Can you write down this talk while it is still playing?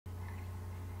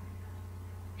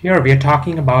Here we are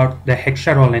talking about the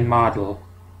Heckscher Ohlin model.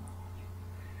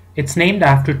 It's named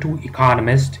after two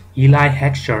economists, Eli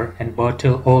Heckscher and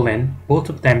Bertil Ohlin, both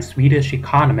of them Swedish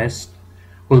economists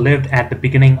who lived at the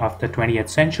beginning of the 20th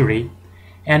century,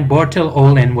 and Bertil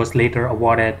Ohlin was later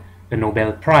awarded the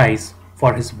Nobel Prize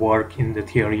for his work in the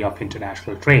theory of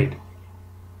international trade.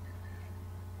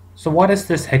 So what is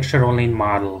this Heckscher Ohlin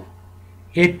model?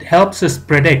 It helps us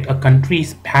predict a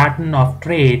country's pattern of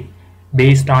trade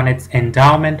based on its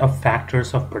endowment of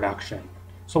factors of production.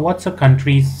 So what's a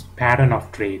country's pattern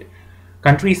of trade?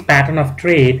 Country's pattern of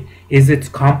trade is its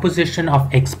composition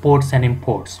of exports and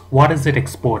imports. What is it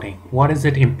exporting? What is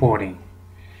it importing?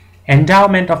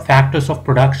 Endowment of factors of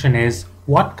production is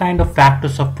what kind of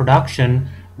factors of production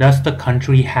does the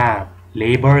country have?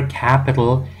 Labor,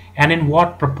 capital, and in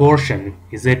what proportion?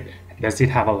 Does it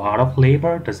have a lot of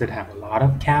labor? Does it have a lot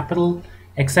of capital?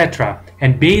 Etc.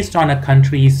 And based on a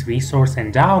country's resource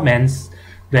endowments,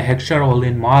 the Heckscher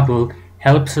Ohlin model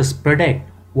helps us predict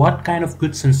what kind of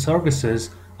goods and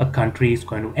services a country is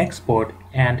going to export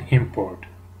and import.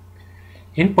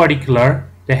 In particular,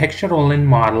 the Heckscher Ohlin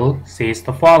model says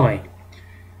the following.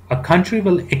 A country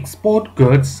will export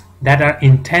goods that are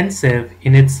intensive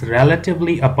in its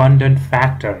relatively abundant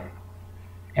factor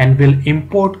and will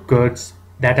import goods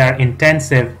that are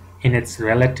intensive in its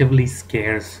relatively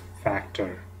scarce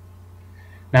factor.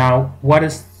 Now, what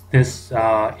is this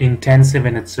intensive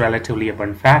in its relatively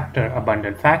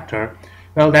abundant factor?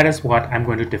 Well, that is what I'm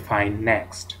going to define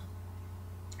next.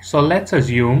 So let's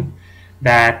assume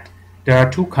that there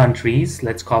are two countries,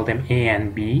 let's call them A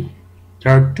and B.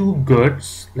 There are two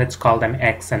goods, let's call them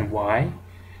X and Y,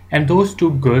 and those two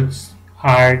goods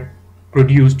are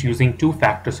produced using two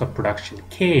factors of production,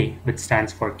 K, which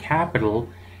stands for capital,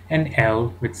 and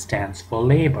L, which stands for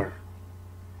labor.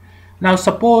 Now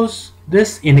suppose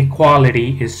this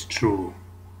inequality is true.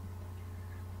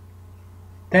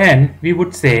 Then we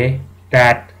would say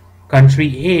that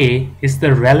country A is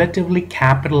the relatively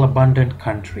capital abundant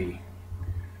country.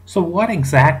 So what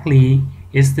exactly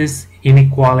is this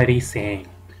inequality saying?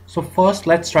 So first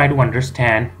let's try to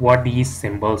understand what these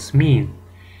symbols mean.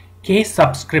 K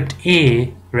subscript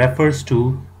A refers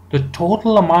to the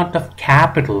total amount of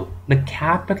capital, the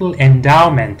capital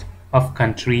endowment of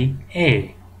country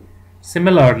A.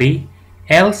 Similarly,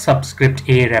 L subscript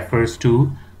A refers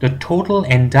to the total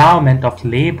endowment of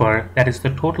labor, that is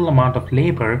the total amount of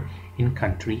labor in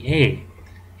country A.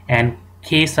 And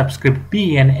K subscript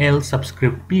B and L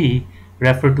subscript B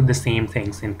refer to the same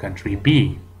things in country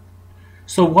B.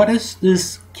 So what is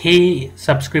this K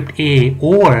subscript A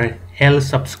or L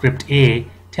subscript A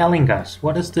telling us?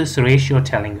 What is this ratio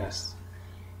telling us?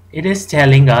 It is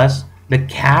telling us the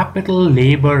capital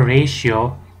labor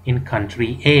ratio in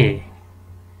country A.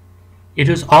 It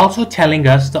is also telling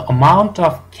us the amount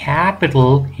of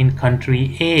capital in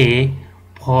country A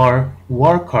per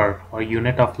worker or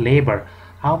unit of labor,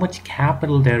 how much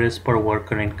capital there is per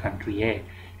worker in country A.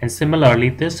 And similarly,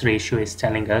 this ratio is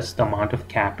telling us the amount of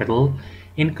capital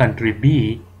in country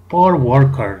B per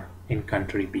worker in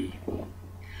country B.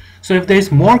 So if there is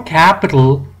more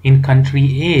capital in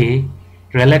country A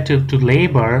relative to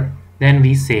labor, then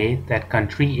we say that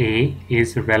country A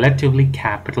is a relatively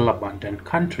capital abundant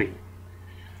country.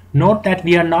 Note that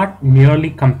we are not merely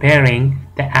comparing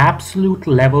the absolute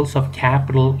levels of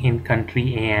capital in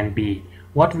country A and B.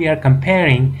 What we are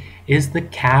comparing is the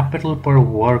capital per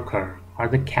worker or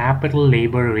the capital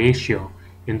labor ratio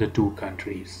in the two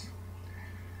countries.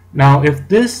 Now, if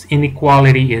this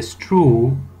inequality is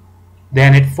true,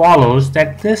 then it follows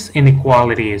that this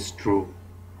inequality is true.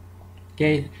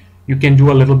 Okay, you can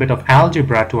do a little bit of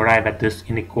algebra to arrive at this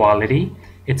inequality.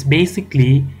 It's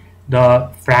basically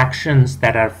the fractions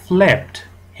that are flipped,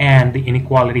 and the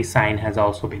inequality sign has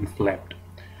also been flipped.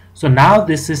 So now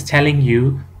this is telling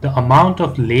you the amount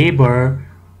of labor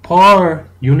per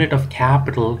unit of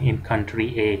capital in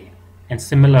country A, and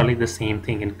similarly the same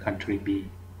thing in country B.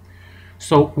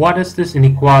 So what is this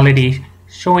inequality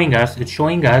showing us? It's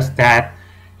showing us that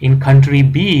in country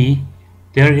B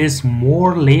there is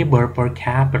more labor per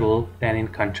capital than in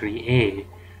country A,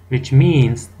 which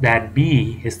means that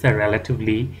B is the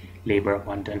relatively labor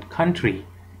abundant country.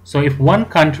 So if one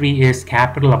country is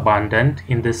capital abundant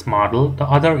in this model, the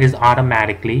other is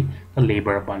automatically the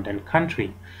labor abundant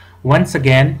country. Once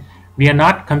again, we are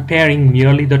not comparing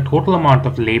merely the total amount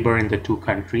of labor in the two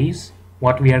countries.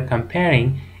 What we are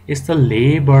comparing is the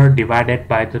labor divided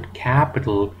by the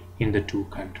capital in the two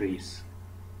countries.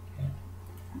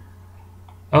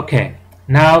 Okay,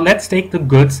 now let's take the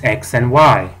goods X and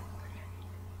Y.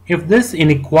 If this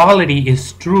inequality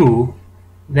is true,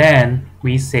 then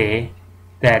we say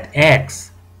that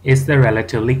X is the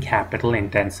relatively capital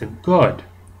intensive good.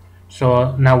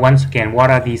 So now once again, what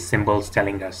are these symbols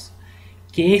telling us?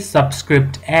 K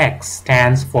subscript X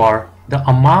stands for the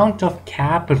amount of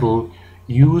capital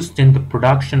used in the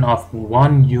production of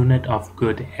 1 unit of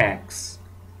good X.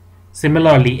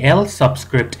 Similarly, L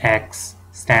subscript X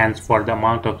stands for the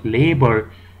amount of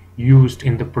labor used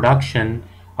in the production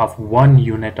of 1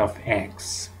 unit of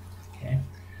X. Okay.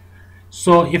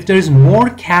 So if there is more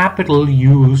capital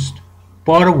used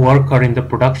per worker in the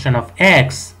production of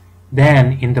X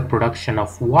than in the production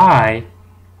of Y,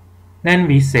 then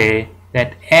we say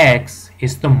that X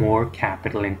is the more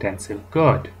capital intensive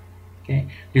good. Okay.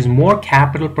 There's more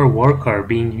capital per worker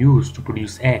being used to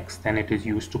produce X than it is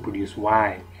used to produce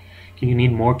Y. Okay, you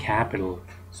need more capital.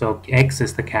 So X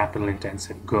is the capital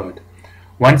intensive good.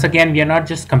 Once again, we are not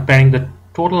just comparing the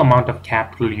total amount of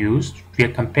capital used, we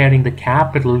are comparing the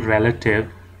capital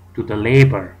relative to the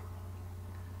labor.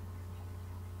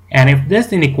 And if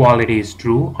this inequality is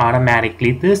true,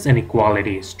 automatically this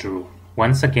inequality is true.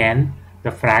 Once again,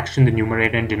 the fraction, the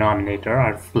numerator and denominator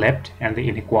are flipped and the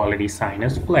inequality sign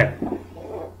is flipped.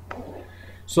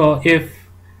 So if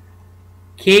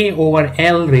K over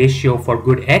L ratio for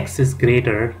good X is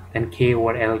greater than K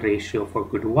over L ratio for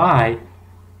good Y,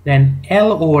 then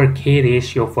L over K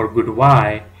ratio for good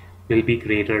Y will be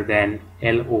greater than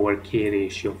L over K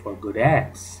ratio for good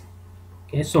X.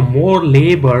 Okay, so more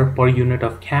labor per unit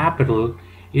of capital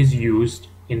is used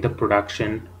in the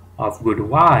production of good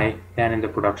Y than in the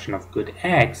production of good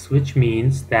X, which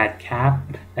means that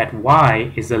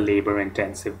Y is a labor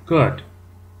intensive good.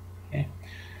 Okay.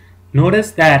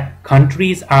 Notice that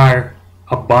countries are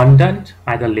abundant,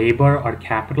 either labor or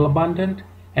capital abundant,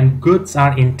 and goods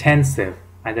are intensive,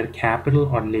 either capital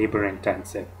or labor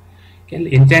intensive.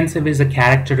 Okay. Intensive is a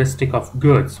characteristic of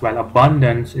goods, while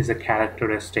abundance is a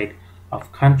characteristic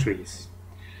of countries.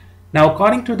 Now,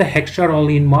 according to the Heckscher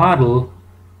Ohlin model,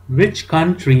 which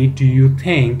country do you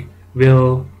think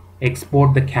will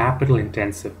export the capital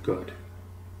intensive good?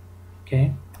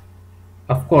 Okay.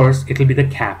 Of course, it will be the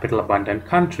capital abundant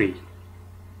country.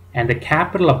 And the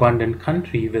capital abundant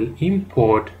country will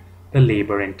import the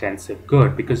labor intensive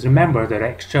good, because remember the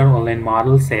Heckscher Ohlin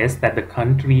model says that the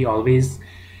country always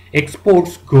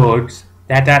exports goods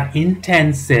that are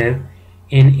intensive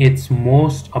in its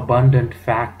most abundant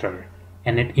factor,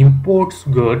 and it imports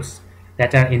goods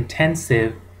that are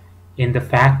intensive in the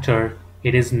factor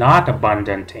it is not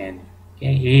abundant in. Okay?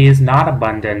 A is not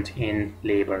abundant in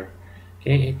labor.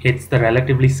 Okay? It's the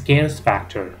relatively scarce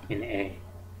factor in A.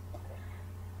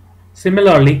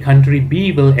 Similarly, country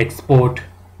B will export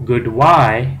good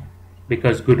Y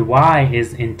because good Y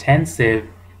is intensive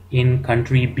in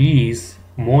country B's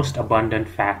most abundant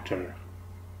factor,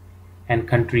 and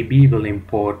country B will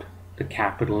import the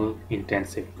capital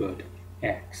intensive good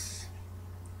X.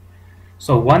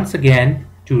 So once again,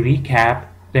 to recap,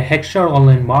 the Heckscher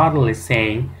Ohlin model is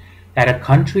saying that a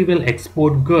country will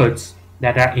export goods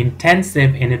that are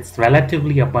intensive in its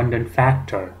relatively abundant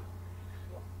factor.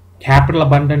 Capital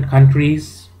abundant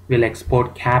countries will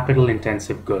export capital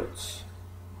intensive goods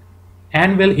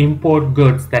and will import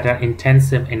goods that are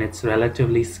intensive in its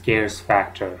relatively scarce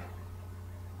factor.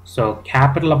 So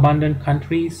capital abundant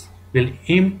countries will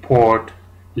import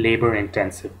labor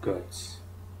intensive goods.